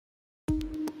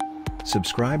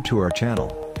Subscribe to our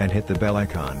channel, and hit the bell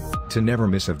icon, to never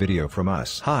miss a video from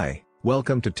us. Hi,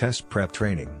 welcome to Test Prep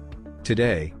Training.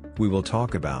 Today, we will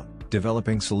talk about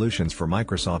developing solutions for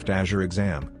Microsoft Azure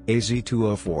Exam,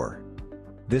 AZ-204.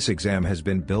 This exam has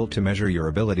been built to measure your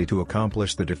ability to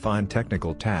accomplish the defined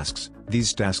technical tasks.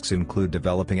 These tasks include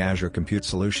developing Azure Compute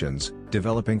Solutions,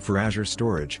 developing for Azure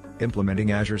Storage,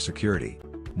 implementing Azure Security.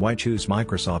 Why choose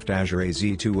Microsoft Azure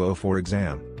AZ-204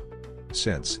 exam?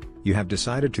 Since you have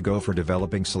decided to go for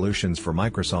developing solutions for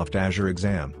Microsoft Azure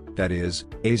Exam, that is,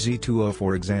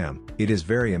 AZ-204 exam, it is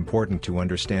very important to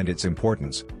understand its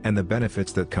importance, and the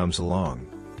benefits that comes along.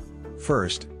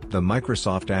 First, the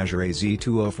Microsoft Azure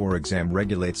AZ-204 exam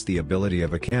regulates the ability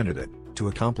of a candidate to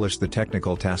accomplish the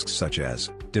technical tasks such as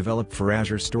develop for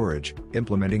Azure Storage,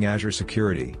 implementing Azure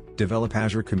Security, develop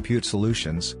Azure Compute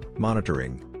Solutions,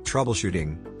 monitoring,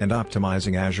 troubleshooting, and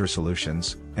optimizing Azure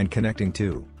solutions, and connecting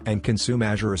to and consume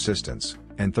Azure Assistance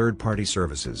and third-party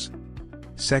services.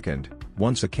 Second,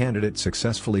 once a candidate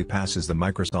successfully passes the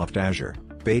Microsoft Azure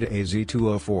Beta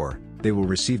AZ-204, they will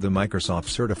receive the Microsoft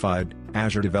Certified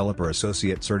Azure Developer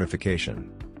Associate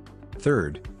certification.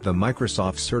 Third, the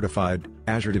Microsoft Certified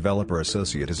Azure Developer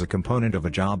Associate is a component of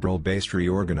a job role-based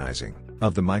reorganizing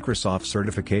of the Microsoft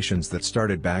certifications that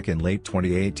started back in late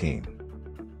 2018.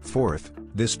 Fourth,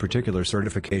 this particular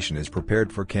certification is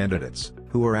prepared for candidates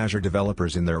who are Azure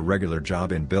developers in their regular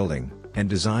job in building and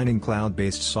designing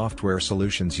cloud-based software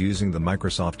solutions using the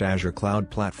Microsoft Azure Cloud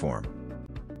Platform.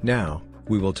 Now,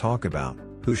 we will talk about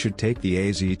who should take the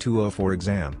AZ-204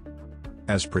 exam.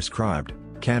 As prescribed,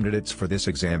 candidates for this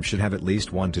exam should have at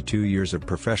least 1 to 2 years of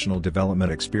professional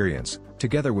development experience,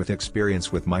 together with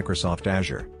experience with Microsoft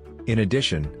Azure. In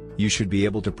addition, you should be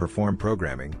able to perform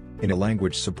programming in a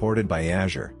language supported by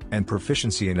Azure, and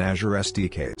proficiency in Azure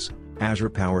SDKs, Azure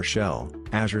PowerShell,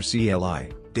 Azure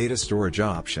CLI, data storage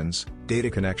options, data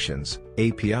connections,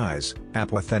 APIs,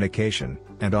 app authentication,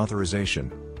 and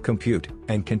authorization, compute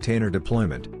and container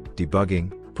deployment,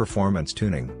 debugging, performance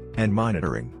tuning, and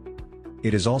monitoring.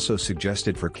 It is also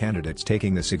suggested for candidates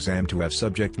taking this exam to have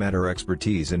subject matter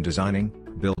expertise in designing,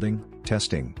 building,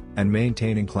 testing, and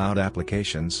maintaining cloud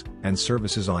applications and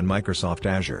services on Microsoft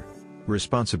Azure.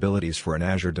 Responsibilities for an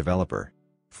Azure developer.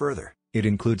 Further, it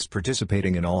includes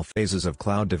participating in all phases of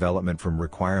cloud development from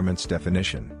requirements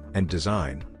definition and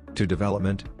design, to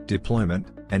development, deployment,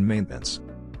 and maintenance.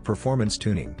 Performance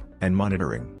tuning and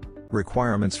monitoring.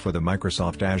 Requirements for the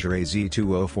Microsoft Azure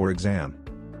AZ-204 exam.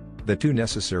 The two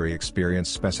necessary experience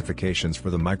specifications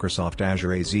for the Microsoft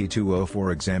Azure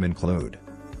AZ-204 exam include: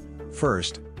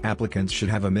 first, applicants should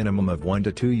have a minimum of 1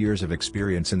 to 2 years of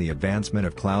experience in the advancement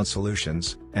of cloud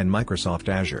solutions and Microsoft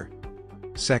Azure.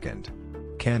 Second,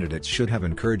 candidates should have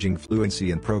encouraging fluency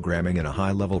in programming in a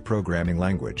high-level programming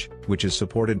language, which is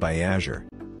supported by Azure.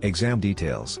 Exam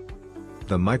details.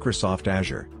 The Microsoft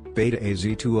Azure Beta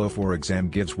AZ-204 exam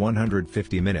gives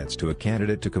 150 minutes to a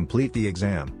candidate to complete the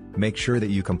exam. Make sure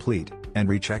that you complete and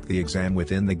recheck the exam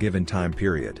within the given time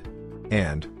period.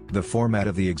 And the format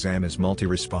of the exam is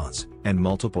multi-response and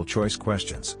multiple choice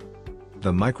questions.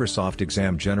 The Microsoft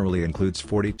exam generally includes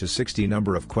 40 to 60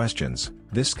 number of questions.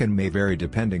 This may vary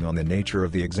depending on the nature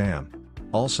of the exam.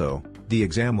 Also, the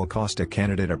exam will cost a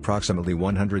candidate approximately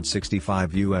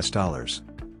 $165.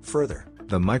 Further,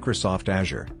 the Microsoft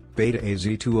Azure Beta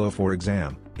AZ-204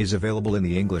 exam is available in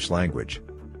the English language.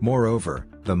 Moreover,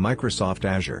 the Microsoft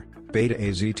Azure Beta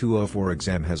AZ-204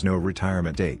 exam has no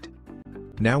retirement date.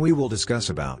 Now we will discuss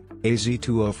about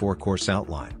AZ-204 course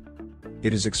outline.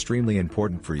 It is extremely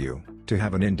important for you to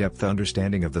have an in-depth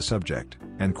understanding of the subject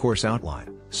and course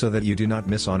outline, so that you do not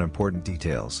miss on important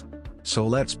details. So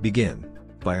let's begin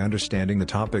by understanding the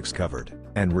topics covered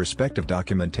and respective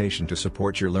documentation to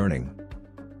support your learning.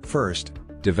 First,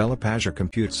 develop Azure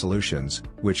Compute Solutions,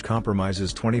 which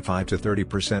compromises 25 to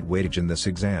 30% weightage in this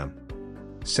exam.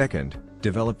 Second,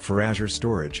 develop for Azure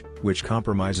Storage, which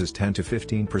compromises 10 to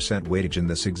 15% weightage in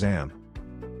this exam.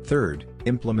 Third,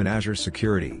 implement Azure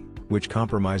Security, which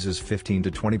compromises 15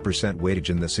 to 20% weightage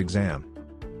in this exam.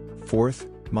 Fourth,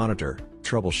 monitor,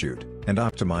 troubleshoot, and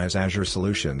optimize Azure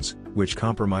Solutions, which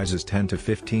compromises 10 to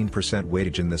 15%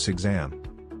 weightage in this exam.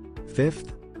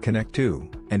 Fifth, connect to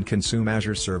and consume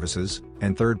Azure services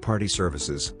and third-party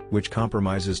services, which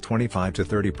compromises 25 to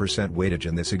 30% weightage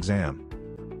in this exam.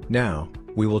 Now,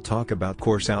 we will talk about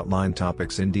course outline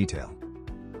topics in detail.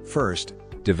 First,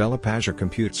 develop Azure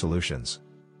Compute Solutions.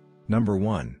 Number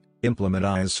 1, implement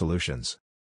Azure Solutions.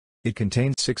 It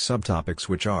contains 6 subtopics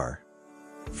which are: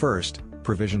 first,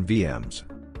 provision VMs.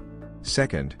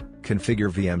 Second,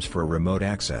 configure VMs for remote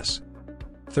access.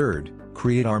 Third,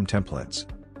 create ARM templates.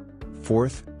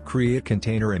 Fourth, create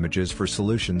container images for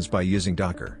solutions by using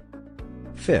Docker.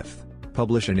 5th,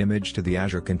 publish an image to the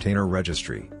Azure Container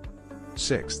Registry.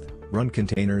 6th, run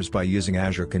containers by using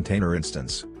Azure Container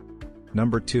Instance.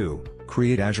 Number 2,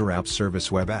 create Azure App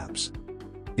Service Web Apps.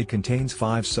 It contains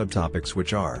 5 subtopics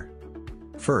which are: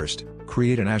 1st,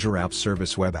 create an Azure App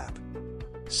Service web app.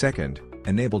 2nd,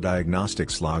 enable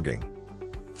diagnostics logging.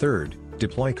 3rd,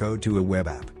 deploy code to a web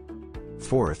app.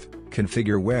 4th,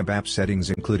 configure web app settings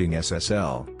including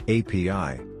SSL,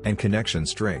 API, and connection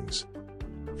strings.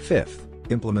 5th,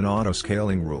 implement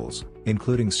auto-scaling rules,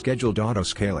 including scheduled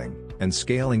auto-scaling, and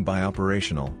scaling by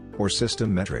operational, or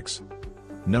system metrics.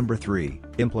 Number 3,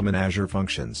 implement Azure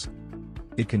Functions.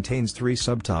 It contains 3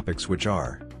 subtopics which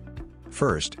are: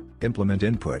 1st, implement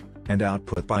input and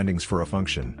output bindings for a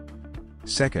function.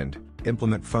 2nd,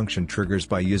 implement function triggers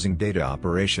by using data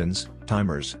operations,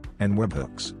 timers, and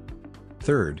webhooks.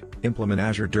 3rd, implement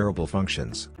Azure Durable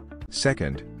Functions.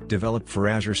 2nd, develop for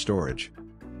Azure Storage.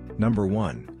 Number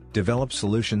 1, develop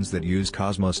solutions that use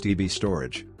Cosmos DB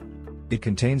storage. It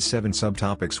contains 7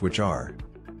 subtopics which are: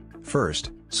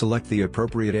 1st, select the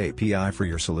appropriate API for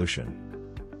your solution.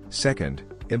 2nd,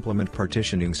 implement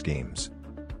partitioning schemes.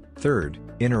 3rd,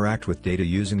 interact with data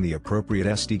using the appropriate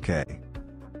SDK.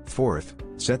 4th,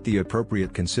 set the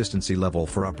appropriate consistency level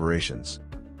for operations.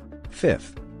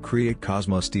 5th, create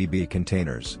Cosmos DB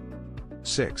containers.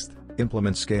 6th,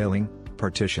 implement scaling,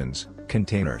 partitions,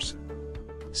 containers.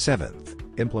 7th,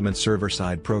 implement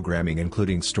server-side programming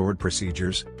including stored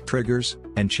procedures, triggers,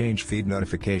 and change feed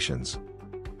notifications.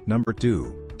 Number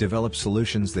 2, develop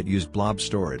solutions that use blob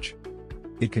storage.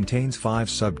 It contains 5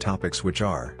 subtopics which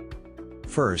are: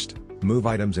 1st, move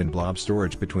items in blob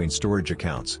storage between storage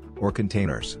accounts, or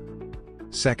containers.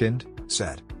 2nd,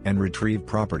 set and retrieve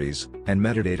properties and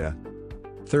metadata.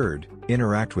 3rd,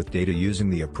 interact with data using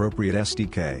the appropriate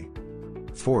SDK.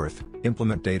 4th,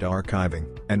 implement data archiving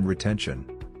and retention.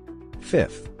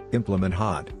 5th, implement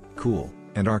hot, cool,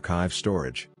 and archive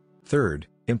storage. 3rd,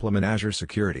 implement Azure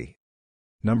Security.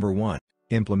 Number 1,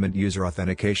 implement user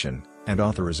authentication and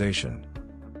authorization.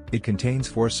 It contains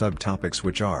 4 subtopics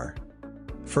which are: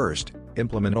 1st,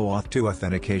 implement OAuth 2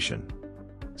 authentication.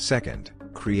 2nd,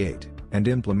 create and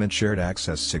implement shared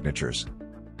access signatures.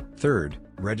 3rd,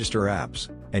 register apps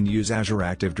and use Azure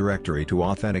Active Directory to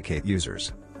authenticate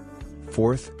users.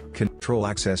 4th, control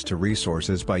access to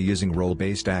resources by using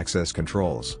role-based access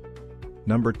controls.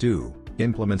 Number 2,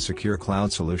 implement secure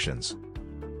cloud solutions.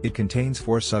 It contains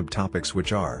 4 subtopics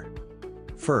which are: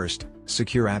 1st,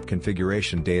 secure app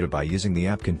configuration data by using the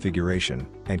App Configuration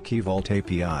and Key Vault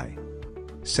API.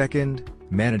 2nd,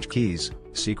 manage keys,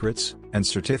 secrets, and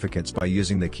certificates by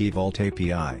using the Key Vault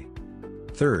API.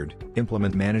 3rd,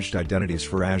 implement managed identities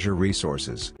for Azure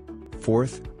resources.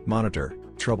 4th, monitor,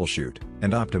 troubleshoot,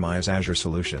 and optimize Azure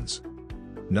solutions.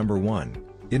 Number 1,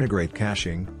 integrate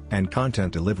caching and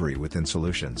content delivery within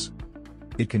solutions.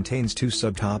 It contains 2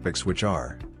 subtopics which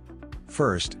are: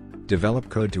 1st, develop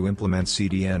code to implement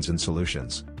CDNs in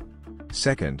solutions.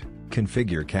 2nd,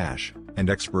 configure cache and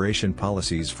expiration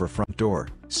policies for front door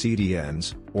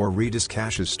CDNs, or Redis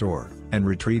caches store and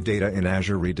retrieve data in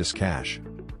Azure Redis Cache.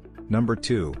 Number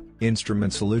 2,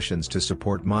 instrument solutions to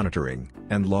support monitoring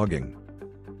and logging.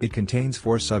 It contains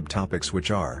 4 subtopics which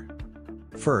are: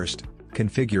 1st,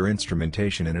 configure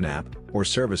instrumentation in an app or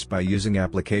service by using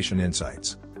application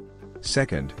insights.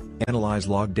 2nd, analyze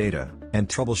log data and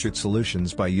troubleshoot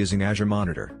solutions by using Azure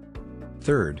Monitor.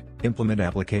 3rd, implement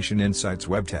application insights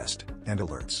web test and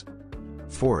alerts.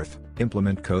 4th,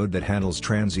 implement code that handles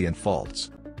transient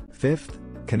faults. 5th,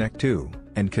 connect to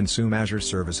and consume Azure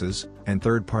services and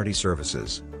third-party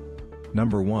services.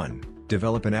 Number 1,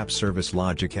 develop an app service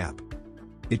logic app.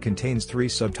 It contains 3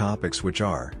 subtopics which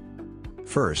are: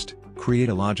 1st, create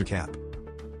a logic app.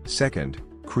 2nd,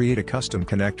 create a custom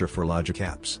connector for logic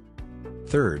apps.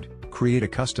 3rd, create a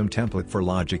custom template for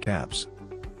logic apps.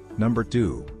 Number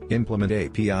 2, implement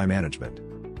API management.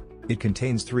 It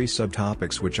contains 3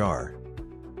 subtopics which are: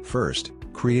 1st,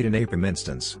 create an APIM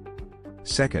instance.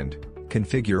 2nd,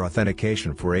 configure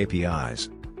authentication for APIs.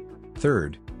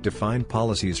 3rd, define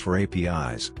policies for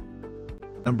APIs.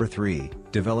 Number 3,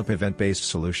 develop event-based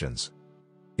solutions.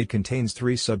 It contains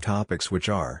 3 subtopics which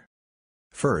are: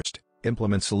 1st,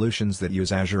 implement solutions that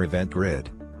use Azure Event Grid.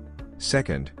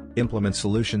 2nd, implement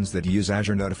solutions that use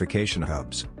Azure Notification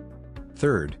Hubs.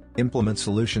 3rd, implement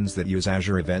solutions that use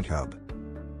Azure Event Hub.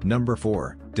 Number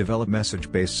 4, develop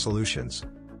message-based solutions.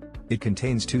 It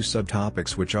contains 2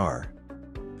 subtopics which are: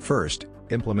 1st,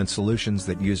 implement solutions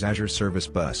that use Azure Service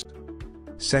Bus.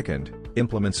 2nd,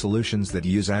 implement solutions that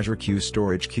use Azure Queue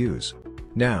Storage Queues.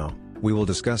 Now, we will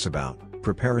discuss about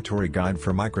Preparatory Guide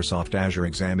for Microsoft Azure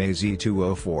Exam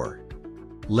AZ-204.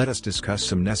 Let us discuss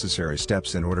some necessary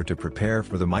steps in order to prepare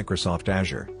for the Microsoft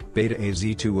Azure Beta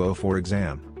AZ-204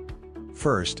 exam.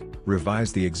 First,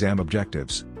 revise the exam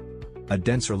objectives. A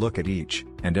denser look at each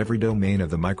and every domain of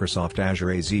the Microsoft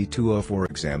Azure AZ-204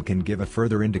 exam can give a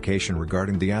further indication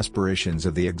regarding the aspirations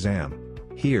of the exam.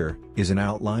 Here is an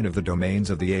outline of the domains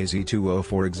of the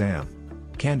AZ-204 exam.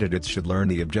 Candidates should learn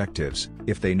the objectives.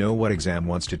 If they know what exam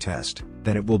wants to test,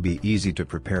 then it will be easy to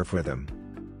prepare for them.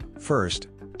 First,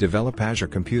 develop Azure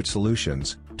Compute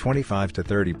Solutions, 25 to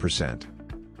 30%.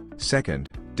 Second,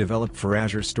 develop for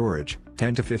Azure Storage,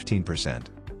 10 to 15%.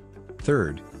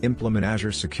 Third, implement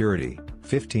Azure Security,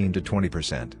 15 to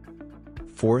 20%.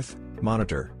 Fourth,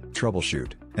 monitor,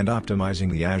 troubleshoot, and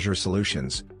optimizing the Azure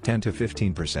solutions, 10 to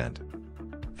 15%.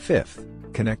 Fifth,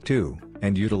 connect to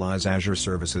and utilize Azure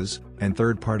services and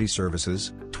third-party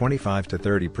services, 25 to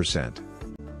 30%.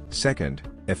 Second,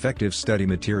 effective study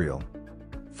material.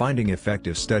 Finding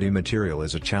effective study material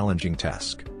is a challenging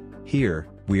task. Here,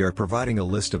 we are providing a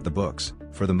list of the books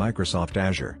for the Microsoft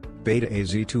Azure Beta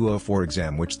AZ-204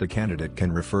 exam which the candidate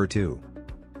can refer to.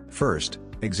 First,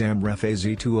 Exam Ref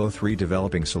AZ-203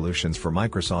 Developing Solutions for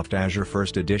Microsoft Azure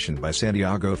First Edition by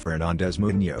Santiago Fernandez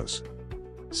Munoz.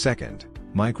 Second,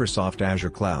 Microsoft Azure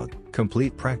Cloud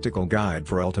Complete Practical Guide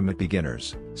for Ultimate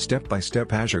Beginners,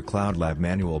 Step-by-Step Azure Cloud Lab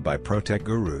Manual by ProTech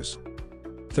Gurus.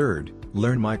 Third,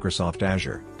 Learn Microsoft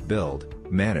Azure, Build,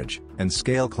 Manage, and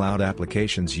Scale Cloud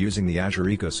Applications Using the Azure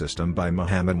Ecosystem by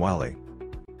Mohammed Wali.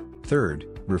 Third,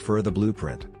 refer the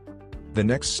blueprint. The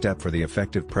next step for the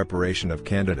effective preparation of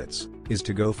candidates is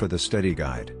to go for the study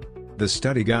guide. The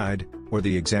study guide, or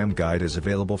the exam guide, is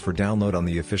available for download on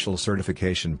the official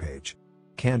certification page.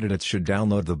 Candidates should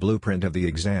download the blueprint of the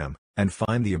exam and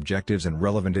find the objectives and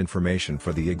relevant information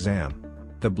for the exam.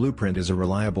 The blueprint is a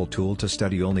reliable tool to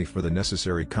study only for the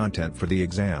necessary content for the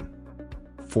exam.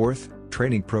 Fourth,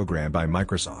 training program by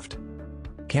Microsoft.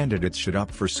 Candidates should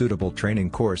opt for suitable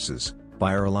training courses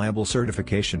by reliable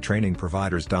certification training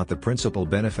providers. The principal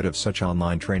benefit of such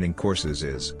online training courses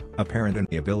is apparent in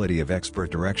the ability of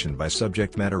expert direction by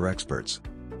subject matter experts.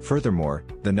 Furthermore,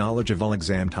 the knowledge of all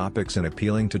exam topics and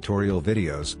appealing tutorial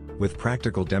videos with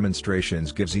practical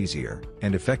demonstrations gives easier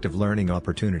and effective learning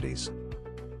opportunities.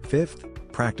 Fifth,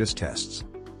 practice tests.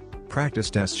 Practice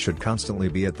tests should constantly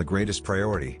be at the greatest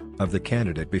priority of the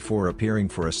candidate before appearing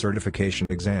for a certification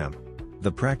exam.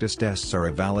 The practice tests are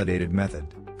a validated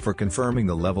method for confirming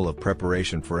the level of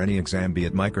preparation for any exam, be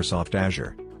it Microsoft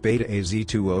Azure Beta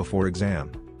AZ-204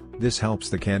 exam. This helps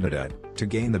the candidate to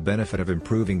gain the benefit of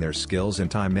improving their skills in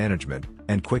time management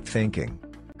and quick thinking.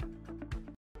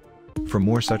 For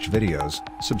more such videos,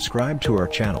 subscribe to our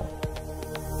channel.